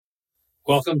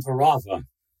Welcome to Rafa.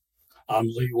 I'm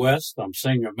Lee West. I'm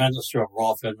Senior Minister of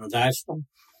Rafa International.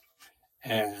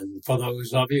 And for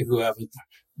those of you who haven't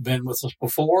been with us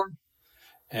before,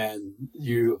 and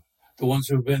the ones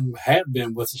have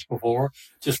been with us before,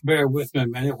 just bear with me a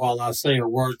minute while I say a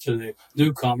word to the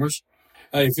newcomers.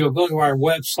 If you'll go to our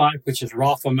website, which is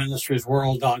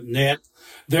rafaministriesworld.net,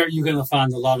 there you're going to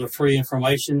find a lot of free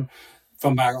information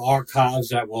from our archives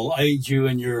that will aid you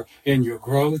in your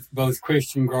growth, both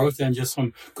Christian growth and just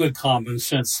some good common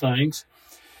sense things.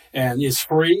 And it's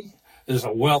free. There's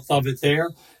a wealth of it there,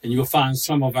 and you'll find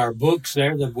some of our books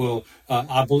there that will,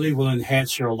 I believe, will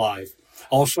enhance your life.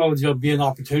 Also, there'll be an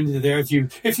opportunity there if you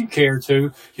care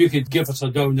to, you could give us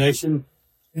a donation.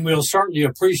 We'll certainly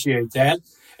appreciate that.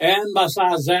 And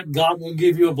besides that, God will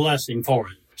give you a blessing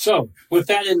for it. So, with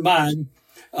that in mind,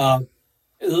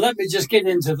 let me just get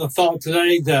into the thought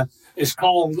today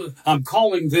I'm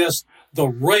calling this the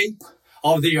rape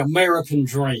of the American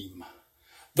dream.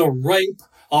 The rape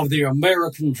of the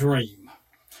American dream.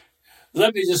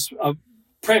 Let me just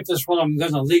preface what I'm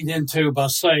going to lead into by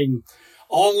saying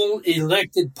all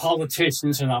elected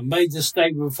politicians, and I've made this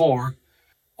statement before,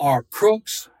 are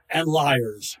crooks and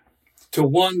liars to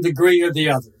one degree or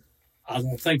the other. I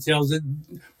don't think they'll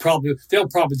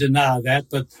probably deny that,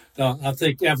 but I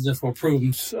think evidence will prove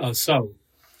them so.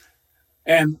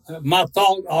 And my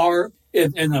thought are,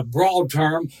 in a broad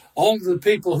term, all the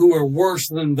people who are worse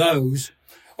than those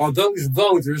are those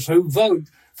voters who vote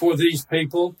for these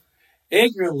people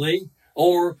ignorantly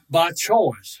or by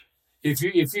choice. If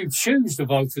you choose to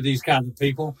vote for these kind of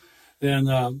people,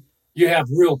 then you have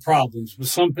real problems.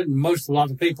 But a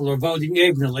lot of people are voting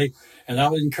ignorantly, and I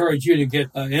would encourage you to get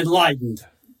enlightened,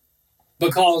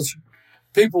 because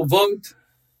people vote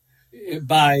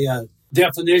by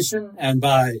definition and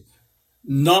by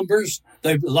numbers.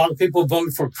 A lot of people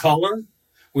vote for color.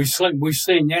 We've seen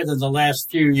that in the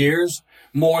last few years,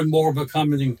 more and more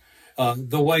becoming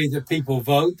the way that people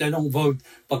vote. They don't vote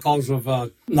because of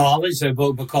knowledge. They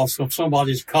vote because of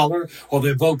somebody's color, or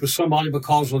they vote for somebody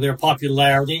because of their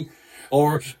popularity,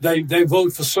 or they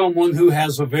vote for someone who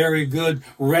has a very good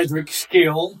rhetoric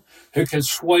skill, who can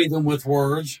sway them with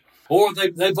words, or they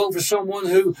vote for someone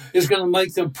who is going to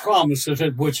make them promises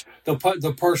at which the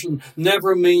person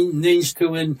never needs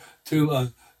to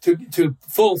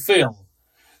fulfill.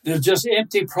 They're just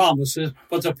empty promises,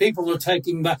 but the people are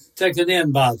taken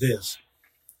in by this.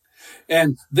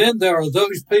 And then there are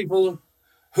those people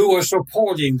who are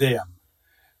supporting them.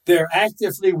 They're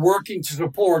actively working to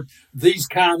support these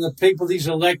kind of people, these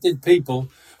elected people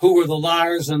who are the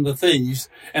liars and the thieves.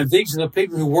 And these are the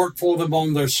people who work for them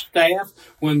on their staff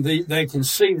when they can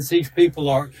see that these people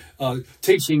are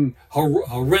teaching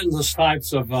horrendous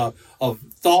types of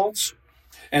thoughts.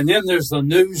 And then there's the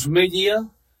news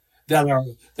media that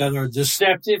are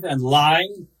deceptive and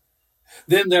lying.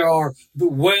 Then there are the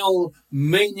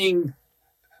well-meaning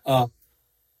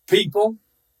people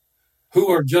who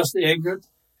are just ignorant,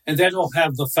 and they don't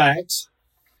have the facts.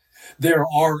 There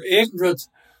are ignorant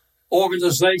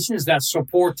organizations that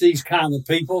support these kind of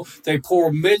people. They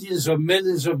pour millions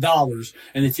of dollars.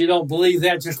 And if you don't believe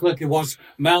that, just look at what's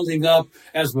mounting up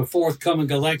as the forthcoming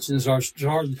elections are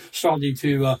starting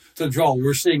to draw.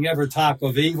 We're seeing every type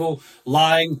of evil,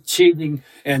 lying, cheating,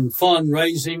 and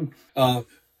fundraising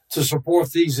to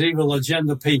support these evil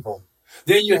agenda people.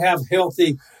 Then you have health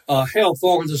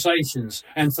organizations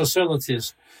and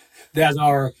facilities that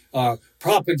are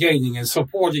propagating and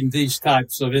supporting these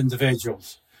types of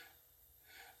individuals.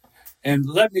 And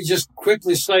let me just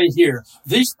quickly say here,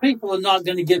 these people are not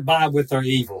going to get by with their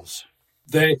evils.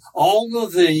 All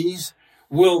of these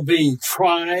will be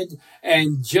tried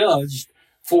and judged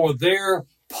for their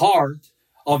part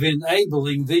of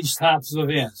enabling these types of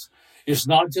events. It's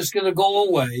not just going to go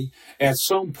away at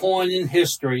some point in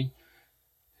history.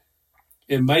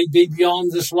 It may be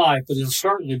beyond this life, but it'll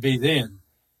certainly be then.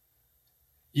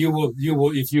 You will,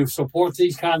 if you support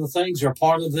these kind of things, you're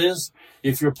part of this.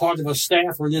 If you're part of a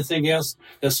staff or anything else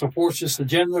that supports this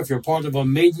agenda, if you're part of a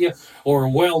media or a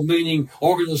well-meaning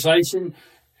organization,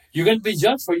 you're going to be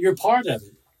judged for your part of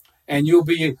it. And you'll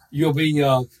be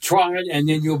tried, and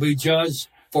then you'll be judged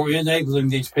for enabling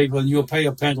these people, and you'll pay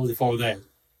a penalty for that.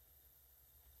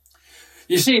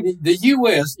 You see, the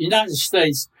U.S., United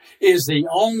States, is the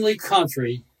only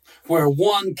country where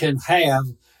one can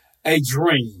have a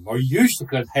dream, or usually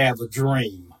could have a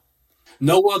dream.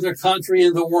 No other country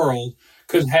in the world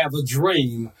could have a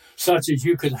dream such as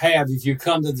you could have if you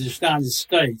come to the United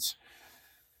States.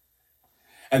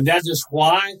 And that is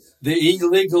why the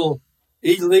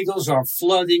illegals are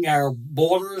flooding our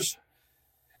borders,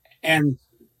 and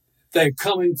they're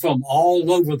coming from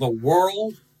all over the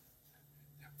world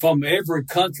from every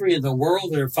country in the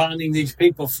world. They're finding these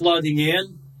people flooding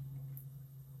in.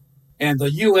 And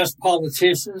the U.S.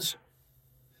 politicians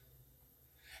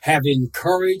have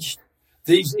encouraged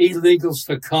these illegals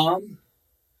to come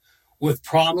with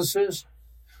promises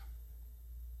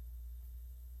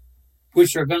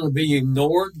which are going to be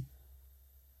ignored.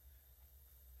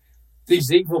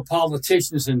 These evil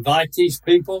politicians invite these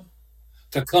people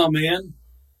to come in,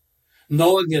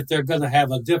 knowing that they're going to have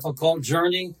a difficult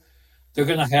journey. They're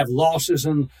going to have losses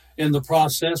in the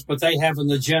process, but they have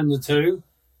an agenda too,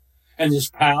 and there's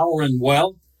power and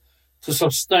wealth to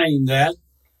sustain that.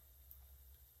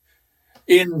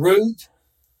 En route,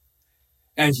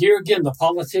 and here again, the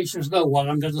politicians know what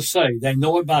I'm going to say. They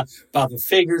know it by the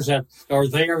figures that are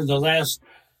there in the last,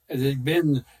 they've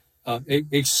been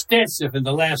extensive in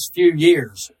the last few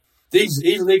years. These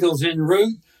illegals en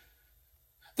route,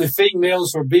 the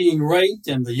females are being raped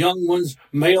and the young ones,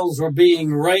 males are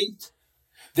being raped.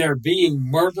 They're being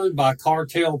murdered by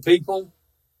cartel people.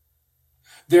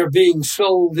 They're being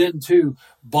sold into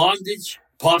bondage,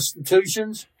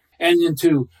 prostitutions, and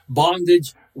into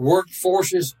bondage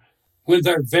workforces when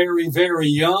they're very, very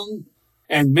young.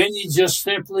 And many just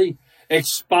simply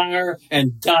expire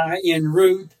and die en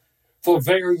route for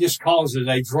various causes.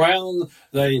 They drown,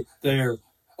 they're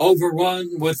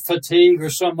overrun with fatigue or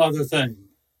some other thing.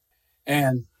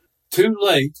 And too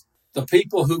late, the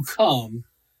people who come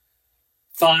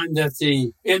find that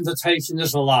the invitation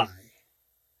is a lie.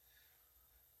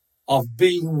 Of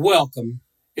being welcome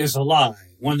is a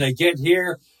lie. When they get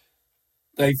here,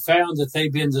 they found that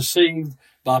they've been deceived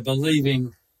by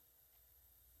believing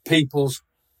people's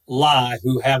lie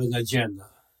who have an agenda.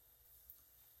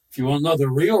 If you want to know the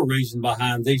real reason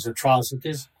behind these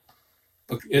atrocities,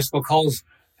 it's because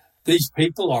these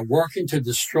people are working to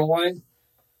destroy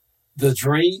the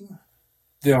dream.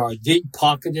 They are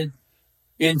deep-pocketed,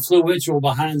 influential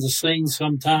behind the scenes,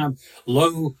 sometimes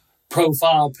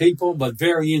low-profile people, but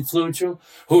very influential,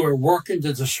 who are working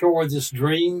to destroy this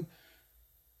dream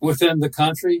within the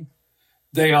country.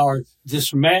 They are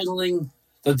dismantling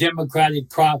the democratic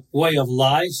way of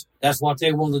life. That's what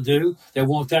they want to do. They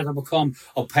want that to become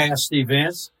a past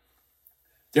event.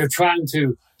 They're trying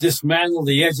to dismantle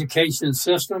the education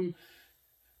system.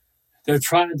 They're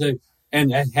trying to,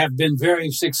 and have been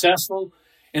very successful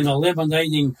in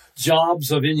eliminating jobs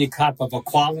of any type of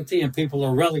equality, and people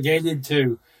are relegated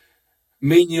to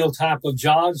menial type of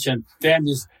jobs, and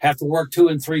families have to work 2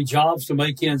 and 3 jobs to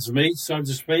make ends meet, so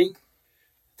to speak.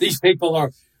 These people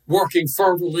are working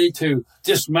fervently to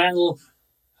dismantle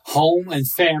home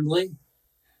and family.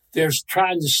 They're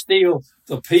trying to steal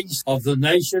the peace of the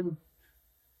nation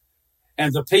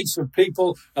and the peace of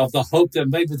people, of the hope that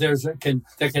maybe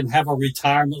they can have a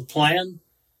retirement plan.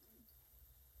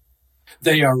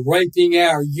 They are raping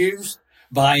our youth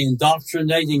by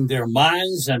indoctrinating their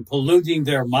minds and polluting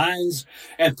their minds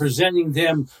and presenting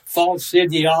them false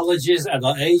ideologies at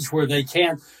an age where they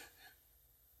can't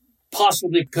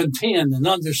possibly contend and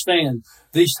understand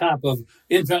these type of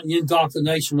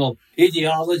indoctrinational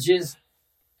ideologies.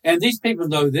 And these people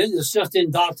know that it's just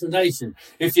indoctrination.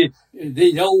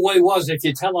 The old way was, if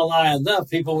you tell a lie enough,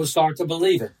 people will start to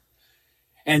believe it.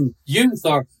 And youth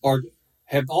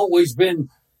have always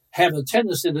have a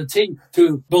tendency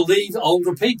to believe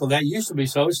older people. That used to be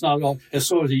so. It's not as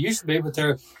so as it used to be, but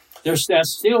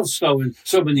that's still so in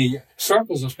so many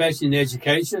circles, especially in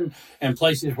education and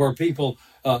places where people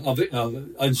of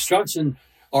instruction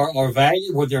are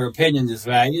valued, where their opinion is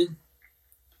valued.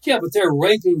 Yeah, but they're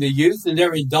raping the youth and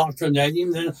they're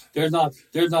indoctrinating them. They're not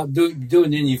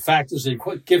doing any factors and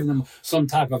giving them some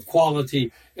type of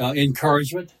quality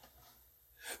encouragement.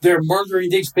 They're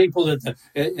murdering these people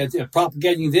at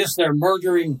propagating this. They're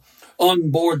murdering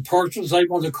unborn persons. They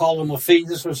want to call them a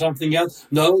fetus or something else.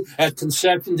 No, at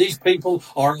conception, these people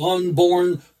are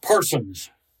unborn persons.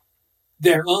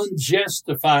 They're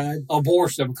unjustified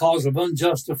abortion because of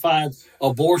unjustified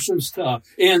abortions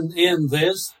in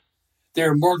this.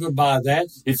 They're murdered by that.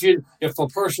 If a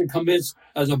person commits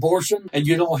an abortion and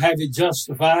you don't have it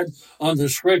justified under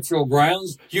scriptural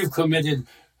grounds, you've committed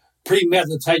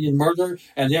premeditated murder,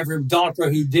 and every doctor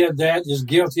who did that is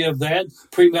guilty of that,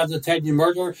 premeditated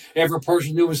murder. Every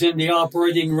person who was in the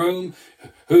operating room,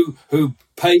 who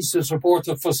pays to support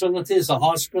the facilities, the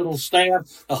hospital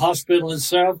staff, the hospital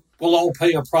itself, will all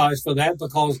pay a price for that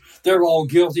because they're all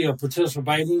guilty of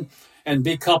participating and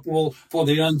be culpable for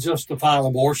the unjustified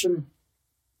abortion.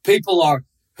 People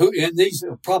who in these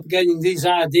propagating these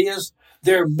ideas,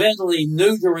 they're mentally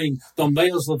neutering the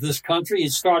males of this country.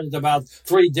 It started about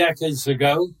 3 decades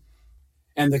ago.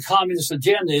 And the communist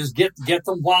agenda is get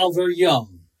them while they're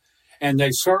young. And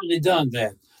they've certainly done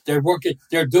that.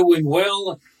 They're doing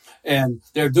well and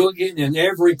they're doing it in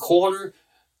every quarter.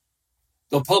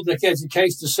 The public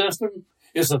education system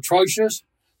is atrocious.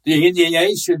 The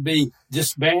NEA should be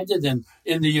disbanded, and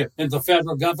in the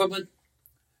federal government,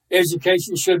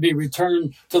 education should be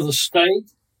returned to the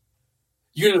state.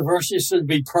 Universities should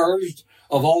be purged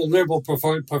of all liberal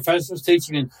professors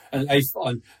teaching an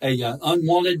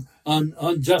unwanted,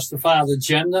 unjustified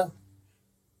agenda.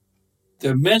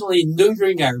 They're mentally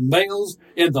neutering our males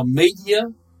in the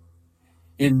media,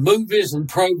 in movies and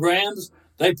programs.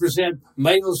 They present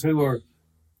males who are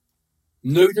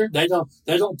neutered. They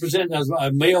don't present as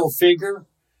a male figure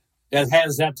that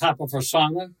has that type of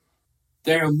persona.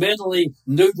 They're mentally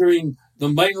neutering the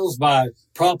males by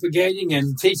propagating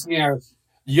and teaching our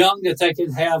young that they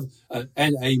can have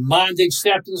a mind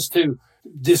acceptance to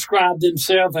describe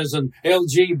themselves as an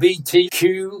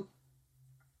LGBTQ,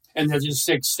 and that it's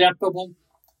acceptable.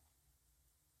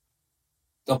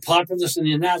 The populace in the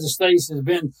United States has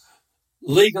been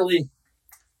legally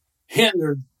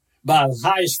hindered by the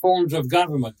highest forms of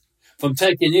government from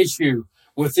taking issue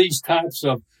with these types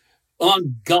of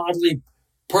ungodly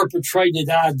perpetrated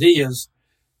ideas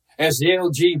as the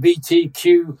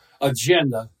LGBTQ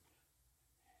agenda.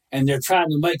 And they're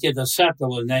trying to make it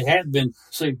acceptable, and they have been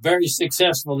very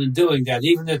successful in doing that,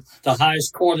 even at the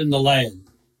highest court in the land.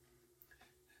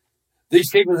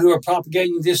 These people who are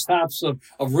propagating these types of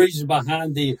reasons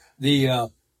behind the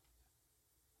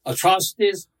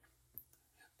atrocities,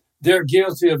 they're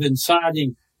guilty of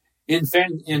inciting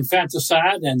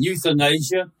infanticide and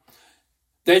euthanasia.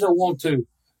 They don't want to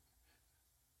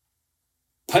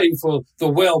pay for the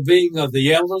well-being of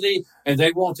the elderly, and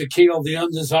they want to kill the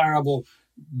undesirable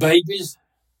babies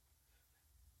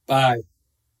by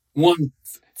one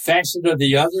facet or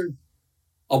the other.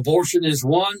 Abortion is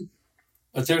one,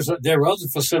 but there are other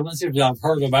facilities that I've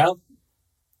heard about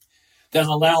that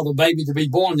allow the baby to be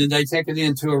born, and they take it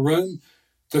into a room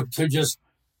to just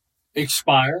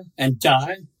expire and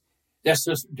die. That's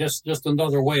just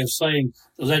another way of saying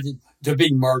let it to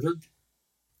be murdered.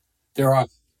 There are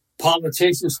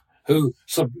politicians who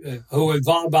are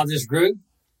involved by this group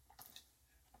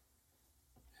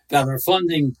that are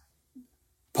funding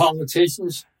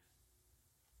politicians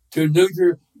to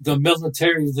neuter the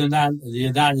military of the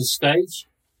United States.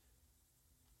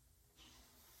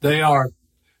 They are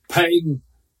paying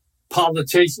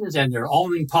politicians, and they're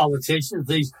owning politicians.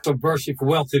 These subversive,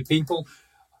 wealthy people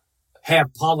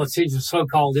have politicians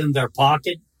so-called in their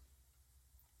pocket.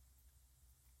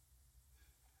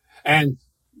 And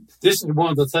this is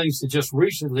one of the things that just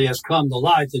recently has come to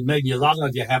light that maybe a lot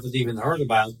of you haven't even heard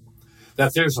about,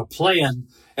 that there's a plan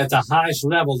at the highest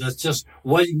level that's just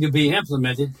waiting to be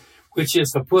implemented, which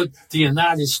is to put the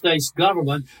United States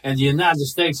government and the United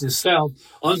States itself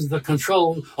under the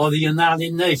control of the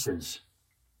United Nations.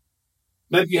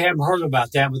 Maybe you haven't heard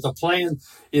about that, but the plan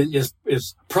is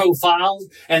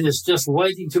profiled, and it's just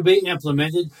waiting to be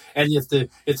implemented. And if the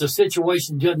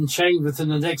situation doesn't change within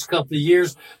the next couple of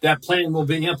years, that plan will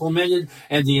be implemented,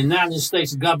 and the United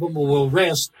States government will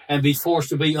rest and be forced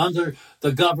to be under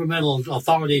the governmental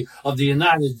authority of the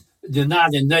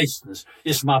United Nations.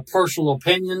 It's my personal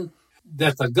opinion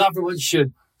that the government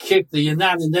should kick the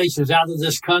United Nations out of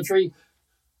this country.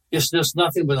 It's just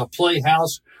nothing but a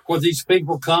playhouse where these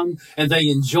people come and they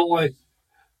enjoy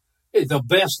the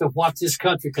best of what this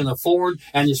country can afford,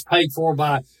 and is paid for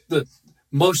by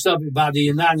most of it by the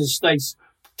United States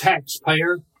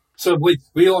taxpayer. So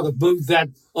we ought to move that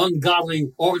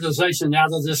ungodly organization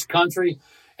out of this country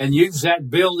and use that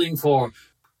building for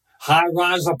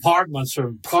high-rise apartments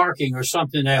or parking or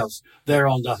something else there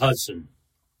on the Hudson.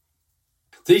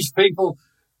 These people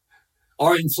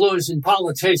are influencing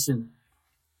politicians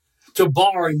to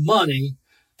borrow money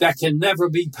that can never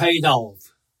be paid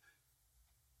off.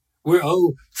 We're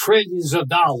owed trillions of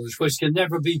dollars, which can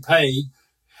never be paid.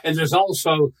 And there's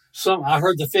also I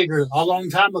heard the figure a long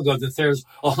time ago that there's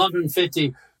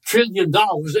 $150 trillion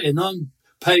in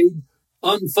unpaid,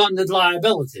 unfunded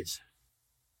liabilities.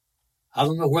 I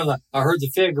don't know whether I heard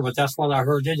the figure, but that's what I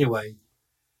heard anyway.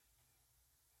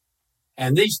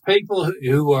 And these people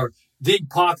who are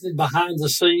deep-pocketed behind the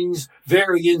scenes,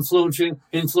 very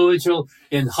influential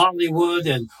in Hollywood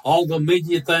and all the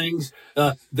media things,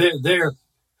 they're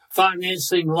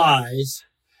financing lies.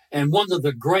 And one of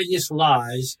the greatest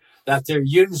lies that they're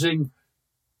using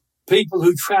people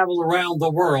who travel around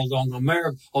the world on the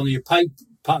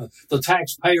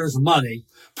taxpayers' money,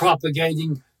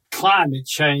 propagating climate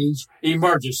change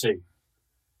emergency.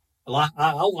 Well,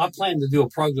 I plan to do a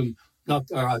program, or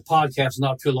a podcast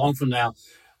not too long from now,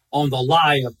 on the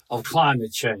lie of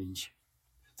climate change.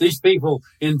 these people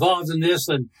involved in this,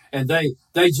 and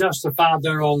they justify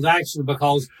their own action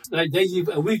because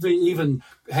we even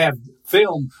have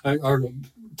film or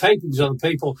tapings of the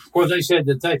people where they said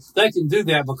that they can do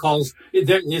that because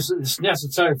it's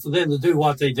necessary for them to do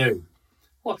what they do.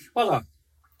 What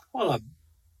a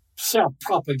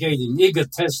self-propagating,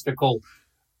 egotistical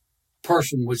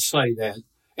person would say that,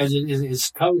 and it's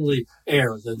totally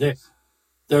error.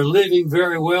 They're living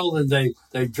very well, and they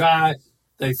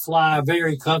fly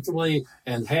very comfortably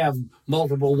and have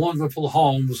multiple wonderful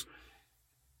homes,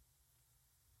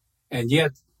 and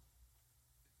yet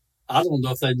I don't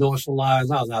know if they know it's a lie or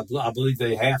not. I believe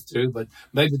they have to, but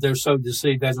maybe they're so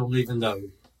deceived they don't even know.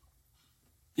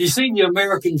 You see, the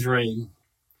American dream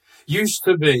used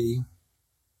to be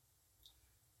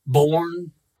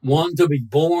to be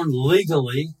born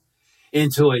legally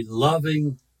into a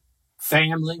loving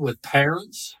family with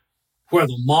parents, where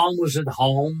the mom was at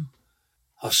home,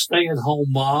 a stay-at-home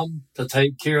mom to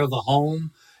take care of the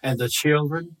home and the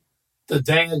children. The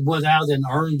dad went out and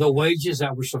earned the wages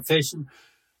that were sufficient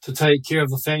to take care of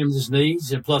the family's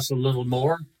needs and plus a little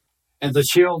more. And the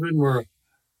children were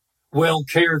well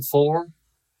cared for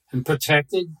and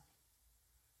protected,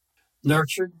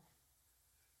 nurtured,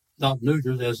 not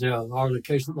neutered as there are a lot of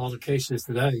cases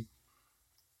today.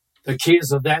 The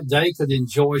kids of that day could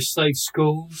enjoy safe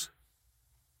schools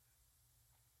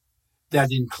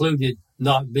that included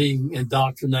not being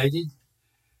indoctrinated,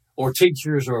 or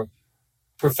teachers or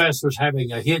professors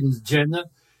having a hidden agenda,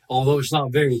 although it's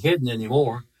not very hidden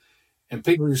anymore. And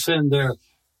people who send their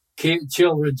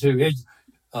children to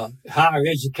higher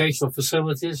educational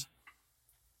facilities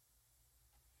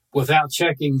without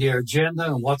checking their agenda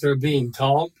and what they're being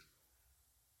taught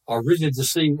are really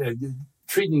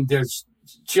treating their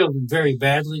children very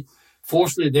badly.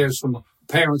 Fortunately, there's some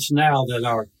parents now that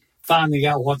are finding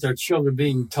out what their children are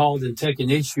being taught and taking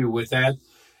issue with that,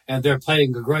 and they're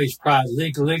paying a great price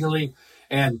legally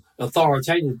and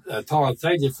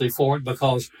authoritatively for it,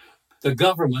 because the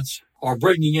governments are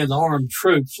bringing in armed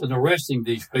troops and arresting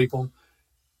these people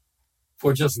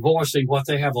for just voicing what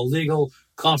they have a legal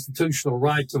constitutional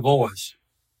right to voice.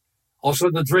 Also,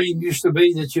 the dream used to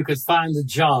be that you could find a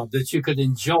job that you could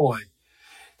enjoy,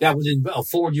 that would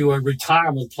afford you a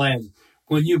retirement plan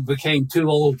when you became too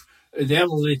old and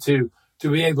elderly to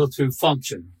be able to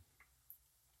function.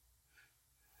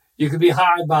 You could be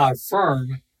hired by a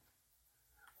firm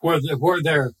where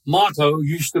their motto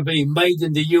used to be "Made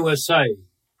in the USA."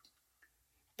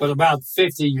 But about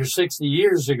 50 or 60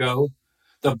 years ago,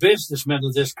 the businessmen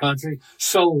of this country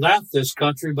sold out this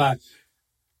country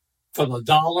for the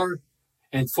dollar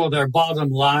and for their bottom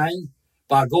line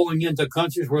by going into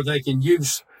countries where the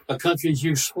countries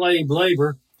use slave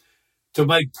labor to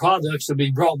make products to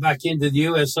be brought back into the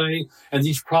USA, and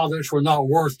these products were not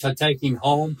worth taking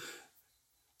home.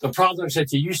 The products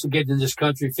that you used to get in this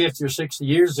country 50 or 60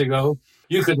 years ago,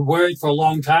 you could wear it for a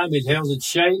long time. It held its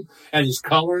shape and its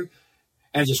color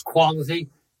and its quality.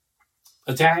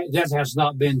 But that has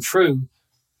not been true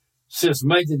since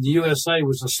Made in the USA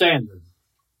was the standard.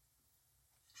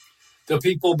 The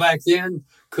people back then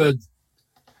could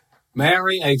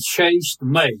marry a chaste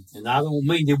mate, and I don't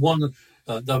mean the one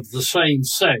of the same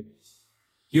sex.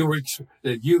 You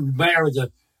married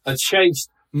a chaste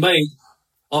mate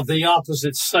of the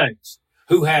opposite sex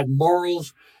who had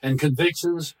morals and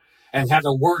convictions and had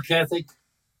a work ethic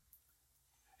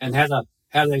and had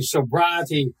a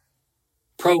sobriety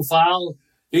profile,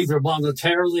 either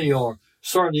monetarily or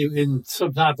certainly in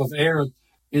some type of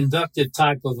inducted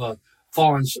type of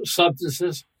foreign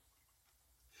substances.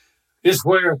 It's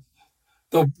where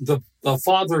the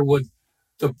father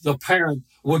the parent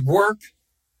would work,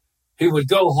 he would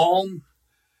go home,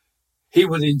 he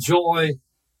would enjoy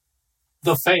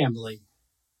the family.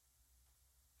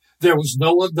 There was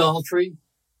no adultery,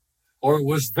 or it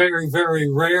was very, very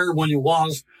rare. When it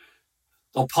was,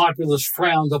 the populace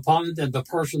frowned upon it and the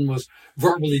person was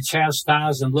verbally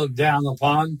chastised and looked down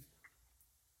upon.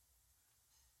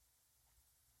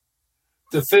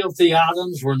 The filthy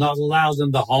items were not allowed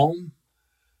in the home.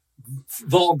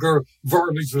 Vulgar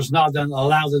verbiage was not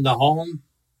allowed in the home.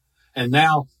 And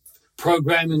now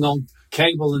programming on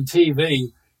cable and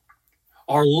TV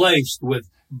are laced with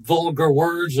vulgar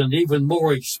words and even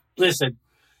more explicit,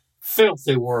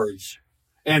 filthy words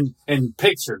and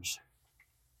pictures.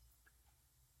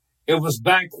 It was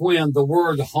back when the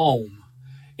word home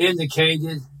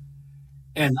indicated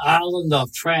an island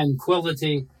of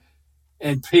tranquility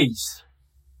and peace.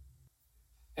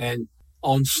 And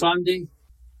on Sunday,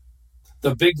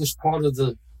 the biggest part of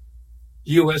the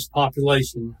U.S.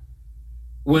 population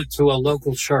went to a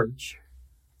local church,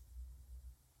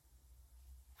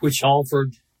 which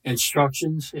offered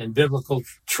instructions and biblical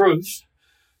truths,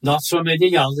 not some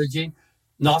ideology,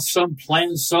 not some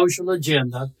planned social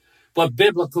agenda, but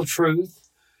biblical truth.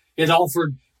 It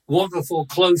offered wonderful,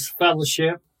 close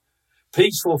fellowship,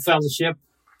 peaceful fellowship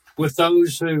with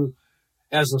those who,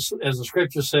 as the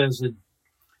scripture says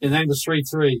in Amos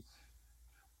 3:3,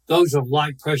 those of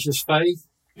like precious faith.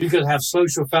 You could have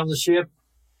social fellowship,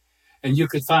 and you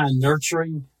could find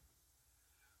nurturing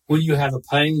when you had a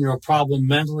pain or a problem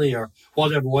mentally or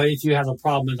whatever way. If you had a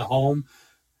problem in the home,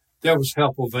 there was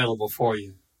help available for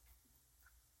you.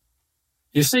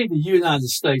 You see, the United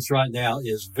States right now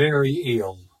is very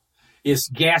ill. It's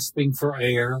gasping for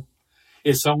air.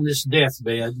 It's on its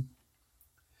deathbed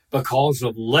because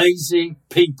of lazy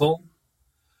people,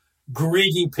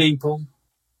 greedy people,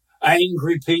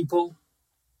 angry people,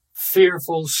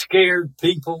 fearful, scared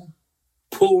people,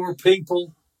 poor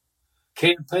people,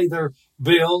 can't pay their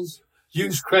bills,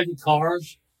 use credit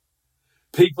cards,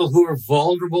 people who are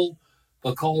vulnerable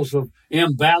because of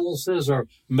imbalances or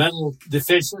mental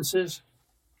deficiencies.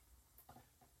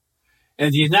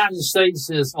 And the United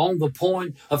States is on the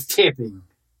point of tipping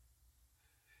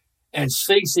and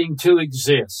ceasing to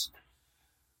exist.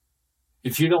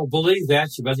 If you don't believe that,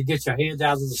 you better get your head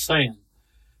out of the sand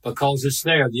because it's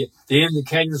there. The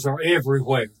indicators are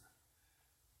everywhere.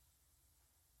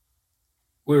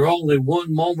 We're only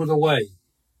one moment away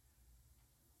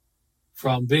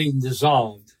from being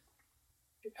dissolved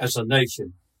as a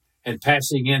nation and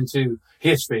passing into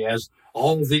history as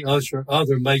all the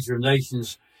other major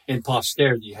nations in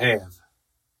posterity have.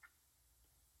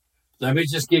 Let me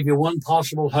just give you one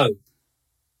possible hope.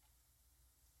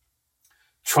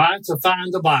 Try to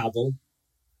find the Bible.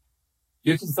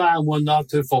 You can find one not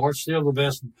too far. It's still the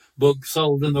best book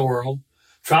sold in the world.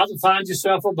 Try to find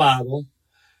yourself a Bible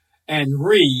and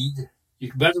read.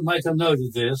 You better make a note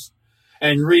of this.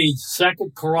 And read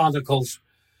 2 Chronicles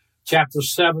chapter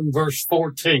 7, verse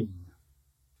 14.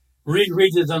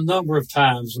 Reread it a number of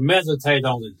times. Meditate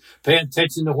on it. Pay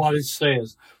attention to what it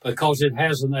says because it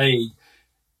has an aid.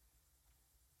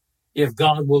 If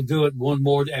God will do it one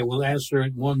more day, will answer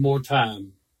it one more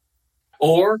time.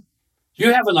 Or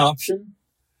you have an option.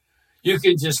 You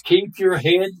can just keep your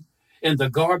head in the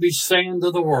garbage sand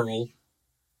of the world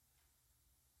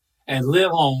and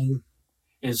live on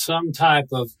in some type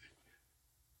of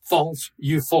false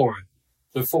euphoria.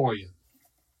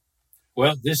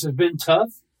 Well, this has been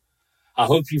tough. I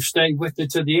hope you've stayed with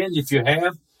it to the end. If you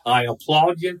have, I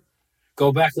applaud you.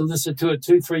 Go back and listen to it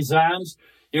 2-3 times.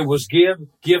 It was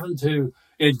given to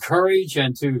encourage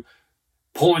and to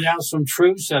point out some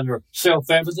truths that are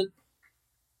self-evident.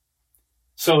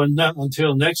 So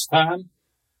until next time,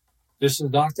 this is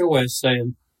Dr. West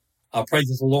saying, I pray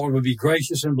that the Lord will be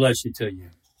gracious and bless you to you.